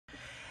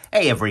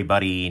Hey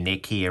everybody,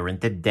 Nick here,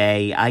 and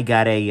today I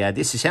got a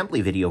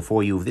disassembly video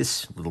for you of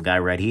this little guy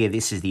right here.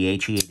 This is the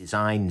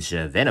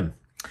HEADesigns Venom.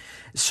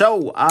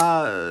 So,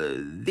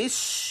 this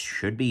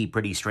should be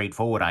pretty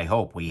straightforward, I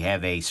hope. We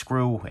have a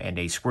screw and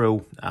a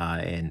screw,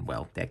 and,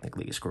 well,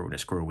 technically a screw and a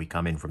screw. We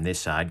come in from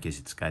this side because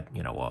it's got,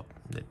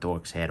 the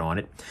Dork's head on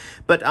it.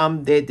 But,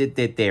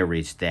 there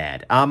is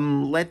that.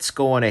 Let's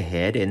go on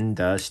ahead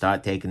and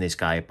start taking this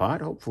guy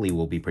apart. Hopefully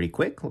we'll be pretty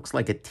quick. Looks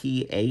like a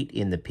T8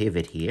 in the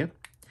pivot here.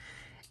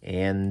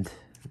 And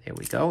there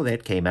we go.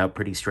 That came out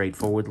pretty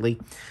straightforwardly.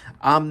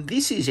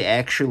 This is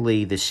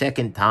actually the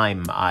second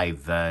time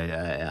I've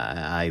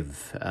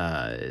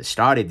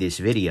started this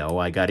video.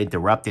 I got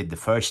interrupted the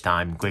first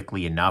time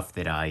quickly enough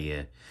that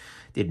I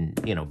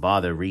didn't,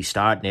 bother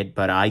restarting it.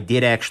 But I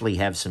did actually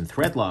have some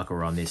thread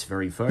locker on this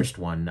very first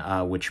one,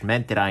 which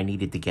meant that I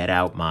needed to get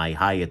out my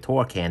higher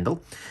torque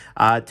handle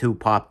to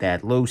pop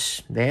that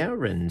loose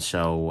there. And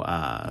so,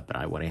 but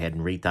I went ahead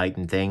and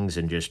retightened things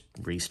and just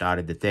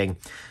restarted the thing.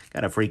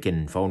 Got a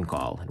freaking phone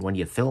call. And when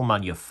you film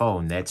on your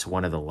phone, that's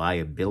one of the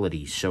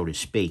liabilities, so to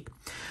speak.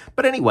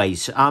 But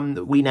anyways,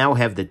 we now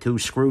have the two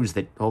screws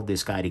that hold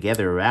this guy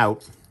together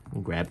out.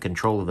 Grab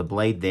control of the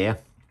blade there.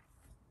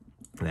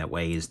 That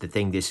way, as the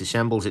thing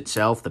disassembles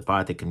itself, the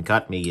part that can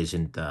cut me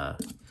isn't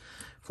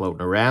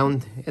floating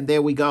around. And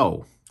there we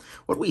go.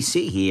 What we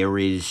see here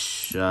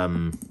is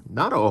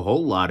not a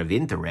whole lot of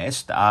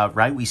interest,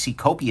 right? We see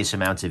copious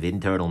amounts of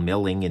internal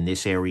milling in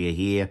this area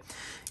here.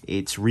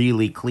 It's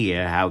really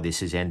clear how this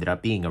has ended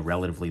up being a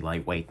relatively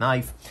lightweight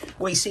knife.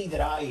 We see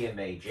that I am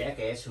a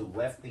jackass who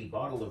left the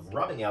bottle of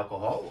rubbing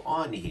alcohol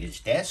on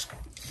his desk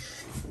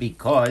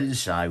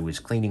because I was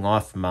cleaning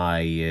off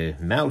my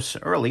mouse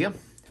earlier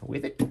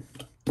with it.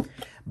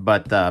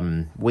 But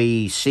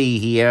we see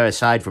here,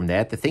 aside from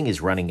that, the thing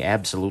is running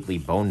absolutely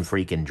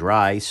bone-freaking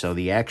dry, so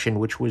the action,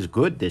 which was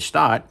good to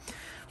start,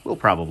 will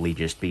probably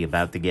just be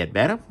about to get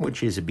better,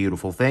 which is a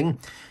beautiful thing.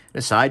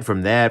 Aside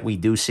from that, we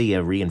do see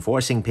a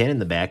reinforcing pin in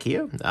the back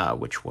here,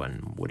 which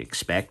one would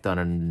expect on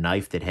a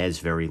knife that has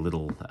very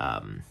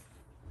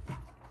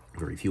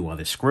few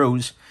other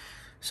screws,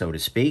 so to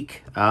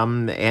speak.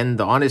 And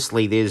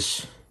honestly,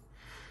 there's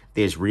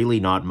really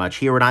not much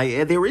here.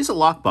 And there is a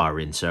lock bar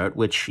insert,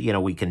 which,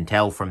 we can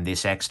tell from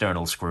this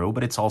external screw,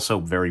 but it's also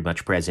very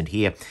much present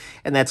here.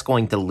 And that's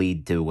going to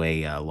lead to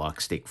a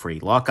lock-stick-free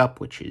lockup,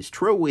 which is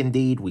true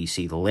indeed. We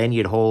see the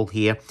lanyard hole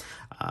here.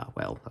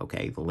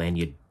 The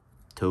lanyard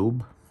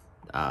tube,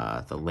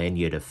 the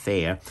lanyard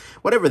affair,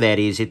 whatever that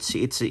is, it's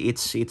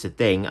a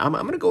thing. I'm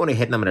going to go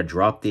ahead and I'm going to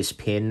drop this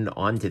pin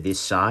onto this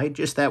side,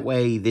 just that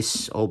way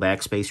this whole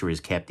backspacer is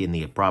kept in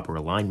the proper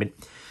alignment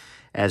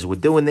as we're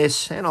doing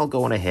this, and I'll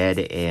go on ahead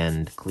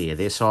and clear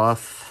this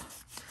off.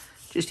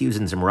 Just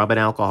using some rubbing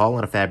alcohol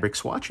and a fabric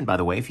swatch. And by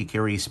the way, if you're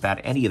curious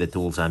about any of the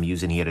tools I'm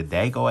using here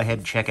today, go ahead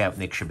and check out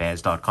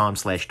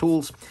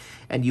nickshabazz.com/tools,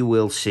 and you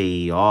will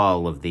see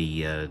all of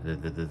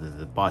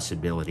the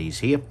possibilities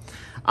here.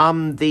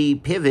 The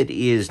pivot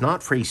is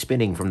not free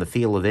spinning from the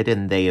feel of it,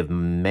 and they have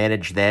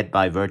managed that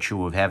by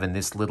virtue of having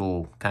this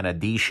little kind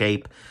of D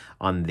shape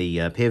on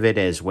the pivot,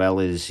 as well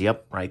as,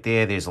 yep, right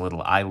there, there's a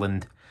little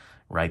island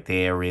right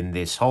there in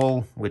this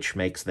hole, which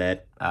makes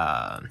that,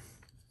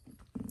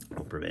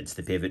 prevents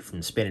the pivot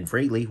from spinning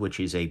freely, which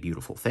is a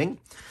beautiful thing,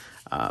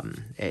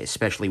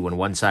 especially when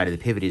one side of the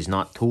pivot is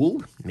not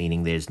tooled,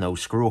 meaning there's no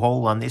screw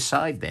hole on this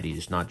side. That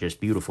is not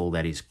just beautiful,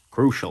 that is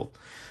crucial.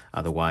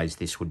 Otherwise,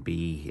 this would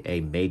be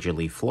a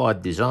majorly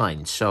flawed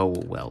design, so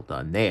well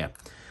done there.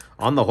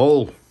 On the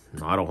whole,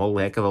 not a whole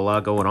heck of a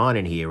lot going on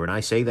in here, and I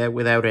say that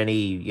without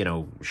any,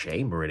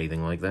 shame or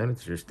anything like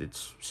that.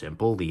 It's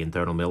simple. The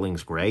internal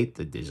milling's great.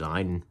 The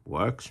design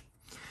works.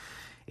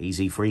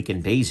 Easy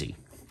freaking peasy.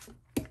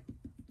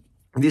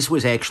 This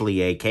was actually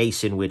a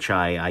case in which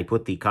I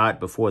put the cart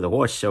before the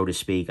horse, so to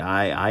speak.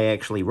 I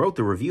actually wrote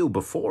the review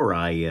before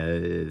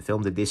I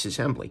filmed the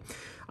disassembly.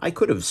 I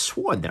could have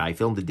sworn that I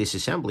filmed the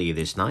disassembly of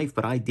this knife,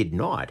 but I did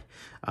not.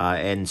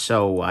 And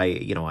so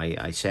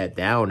I sat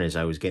down as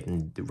I was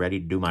getting ready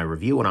to do my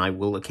review, and I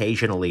will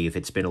occasionally, if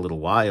it's been a little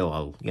while,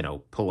 I'll,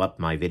 pull up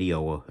my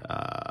video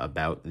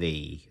about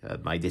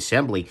my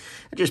disassembly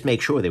and just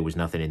make sure there was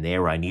nothing in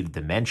there I needed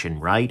to mention,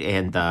 right?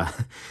 And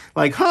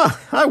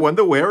I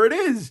wonder where it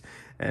is.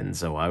 And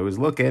so I was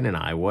looking, and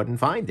I wasn't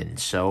finding.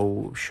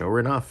 So sure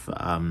enough,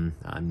 I'm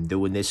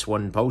doing this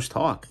one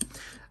post-hoc.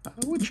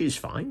 Which is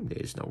fine.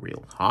 There's no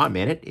real harm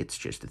in it. It's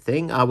just a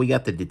thing. We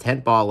got the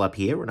detent ball up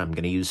here, and I'm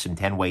going to use some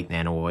 10-weight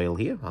nano oil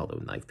here,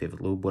 although knife pivot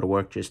lube would have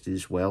worked just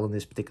as well in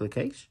this particular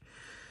case.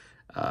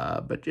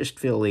 But just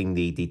filling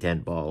the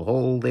detent ball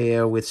hole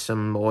there with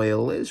some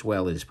oil, as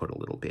well as put a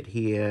little bit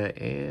here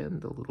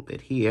and a little bit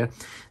here.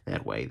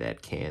 That way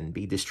that can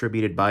be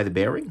distributed by the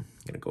bearing.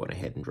 I'm going to go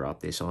ahead and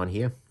drop this on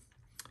here.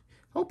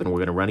 Hoping we're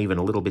going to run even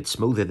a little bit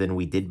smoother than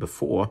we did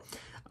before.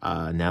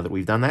 now that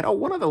we've done that. Oh,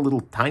 one other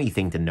little tiny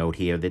thing to note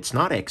here that's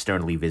not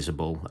externally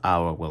visible,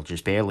 well,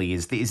 just barely,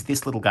 is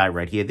this little guy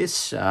right here.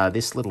 This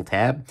little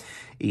tab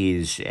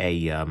is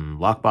a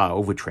lock bar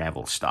over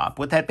travel stop.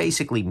 What that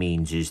basically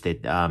means is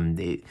that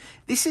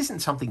this isn't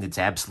something that's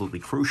absolutely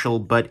crucial,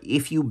 but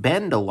if you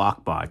bend a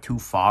lock bar too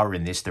far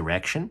in this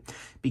direction,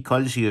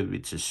 because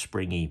it's a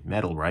springy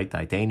metal, right,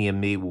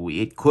 titanium,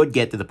 it could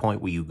get to the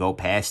point where you go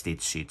past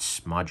its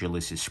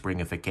modulus is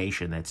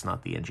springification. That's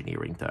not the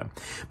engineering term.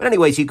 But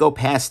anyways, you go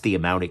past the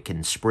amount it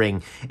can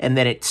spring, and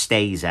then it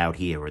stays out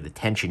here, or the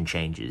tension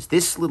changes.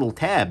 This little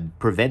tab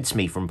prevents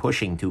me from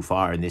pushing too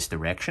far in this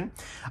direction,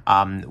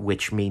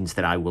 which means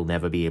that I will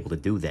never be able to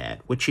do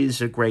that, which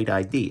is a great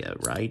idea,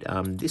 right?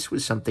 This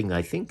was something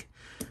I think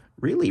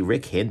really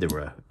Rick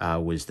Hinderer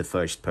was the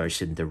first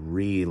person to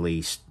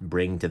really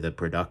bring to the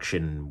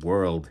production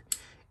world,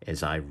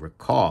 as I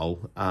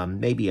recall.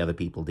 Maybe other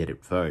people did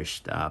it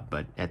first,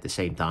 but at the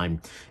same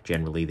time,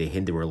 generally the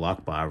Hinderer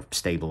lock bar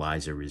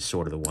stabilizer is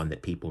sort of the one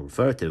that people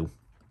refer to.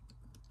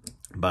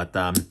 But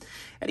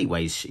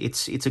anyways,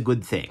 it's a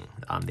good thing.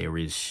 There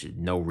is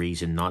no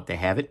reason not to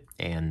have it,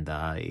 and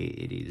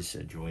it is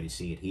a joy to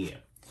see it here.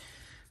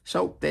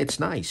 So that's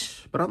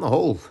nice. But on the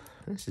whole,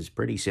 this is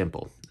pretty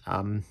simple.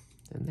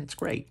 And that's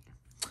great.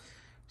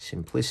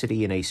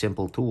 Simplicity in a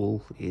simple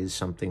tool is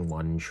something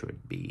one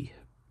should be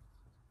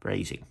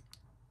praising.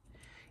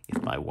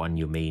 If by one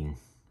you mean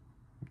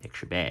Nick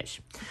Shabazz.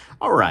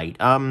 All right,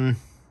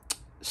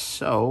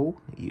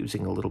 so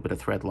using a little bit of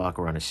thread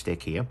locker on a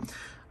stick here,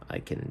 I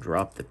can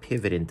drop the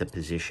pivot into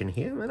position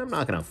here, and I'm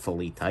not going to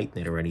fully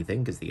tighten it or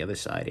anything because the other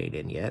side ain't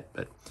in yet,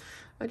 but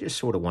I just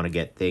sort of want to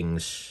get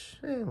things,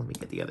 let me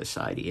get the other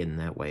side in,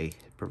 that way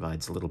it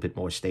provides a little bit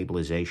more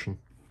stabilization.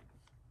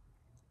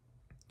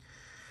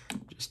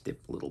 Just dip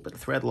a little bit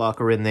of thread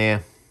locker in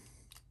there,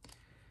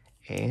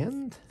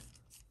 and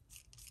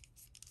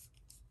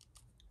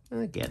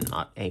again,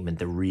 not aiming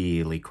to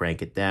really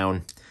crank it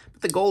down.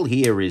 But the goal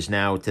here is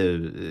now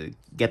to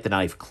get the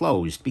knife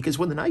closed, because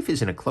when the knife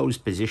is in a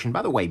closed position,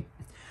 by the way,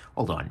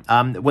 hold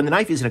on. When the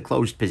knife is in a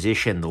closed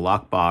position, the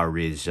lock bar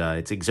is,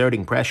 it's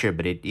exerting pressure,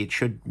 but it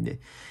should,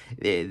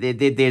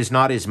 there's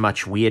not as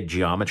much weird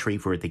geometry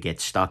for it to get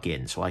stuck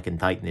in, so I can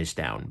tighten this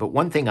down. But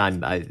one thing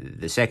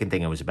the second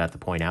thing I was about to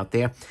point out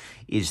there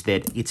is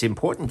that it's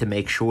important to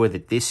make sure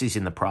that this is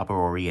in the proper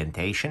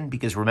orientation,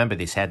 because remember,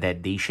 this had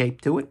that D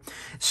shape to it.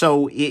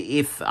 So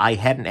if I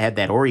hadn't had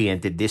that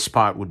oriented, this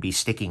part would be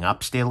sticking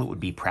up still. It would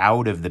be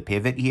proud of the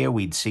pivot here.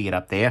 We'd see it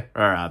up there,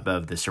 or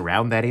above the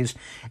surround, that is.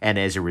 And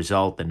as a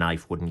result, the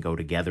knife wouldn't go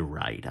together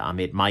right.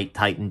 It might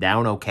tighten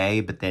down okay,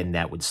 but then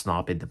that would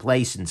snap into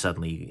place, and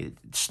suddenly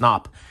it's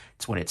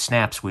when it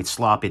snaps with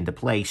slop into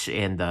place,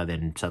 and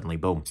then suddenly,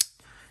 boom.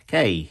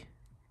 Okay,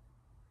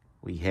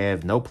 we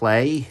have no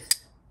play.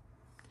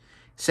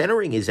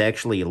 Centering is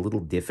actually a little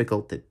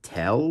difficult to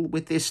tell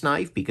with this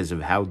knife because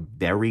of how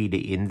buried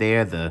in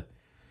there the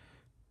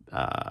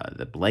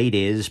blade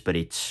is, but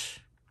it's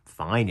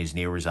fine as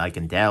near as I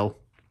can tell.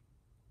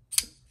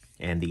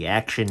 And the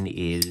action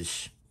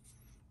is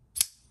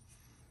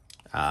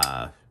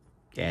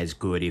as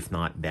good, if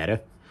not better.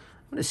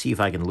 I'm going to see if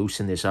I can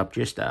loosen this up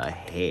just a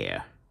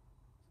hair.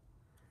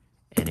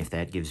 And if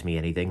that gives me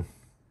anything.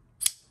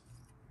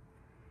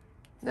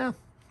 No,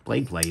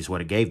 blade play is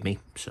what it gave me,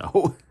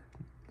 so...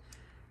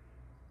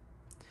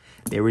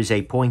 There is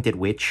a point at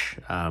which,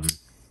 a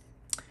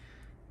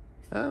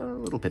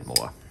little bit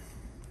more.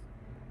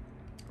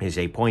 There's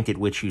a point at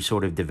which you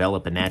sort of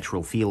develop a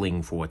natural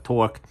feeling for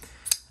torque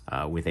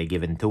with a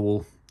given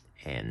tool.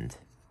 And,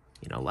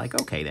 you know, like,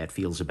 okay, that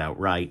feels about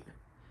right.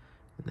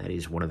 And that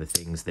is one of the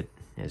things that,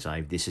 as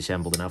I've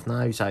disassembled enough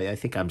knives, I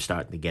think I'm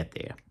starting to get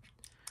there.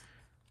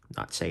 I'm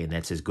not saying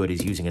that's as good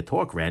as using a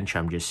torque wrench.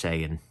 I'm just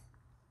saying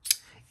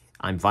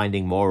I'm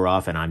finding more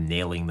often I'm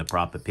nailing the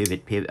proper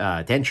pivot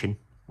tension,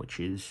 which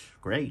is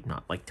great.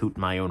 Not like tooting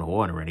my own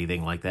horn or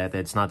anything like that.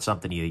 That's not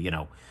something you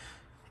know,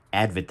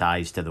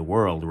 advertise to the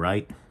world,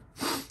 right?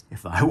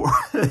 If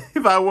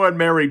I weren't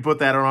married, put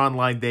that on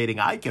online dating,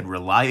 I can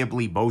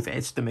reliably both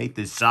estimate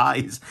the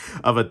size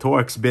of a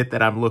Torx bit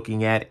that I'm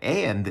looking at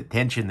and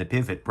tension the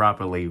pivot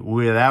properly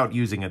without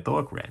using a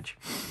torque wrench.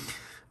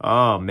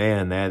 Oh,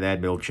 man,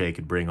 that milkshake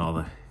could bring all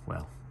the,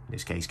 well, in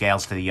this case,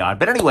 gals to the yard.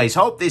 But anyways,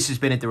 hope this has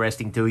been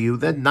interesting to you.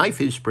 The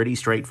knife is pretty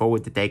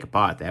straightforward to take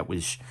apart. That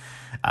was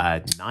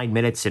 9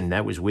 minutes, and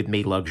that was with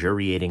me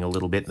luxuriating a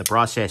little bit in the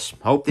process.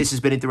 Hope this has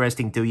been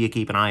interesting to you.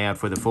 Keep an eye out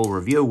for the full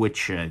review,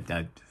 which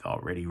I've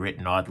already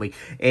written oddly.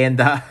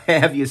 And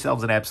have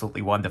yourselves an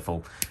absolutely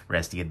wonderful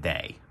rest of your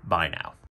day. Bye now.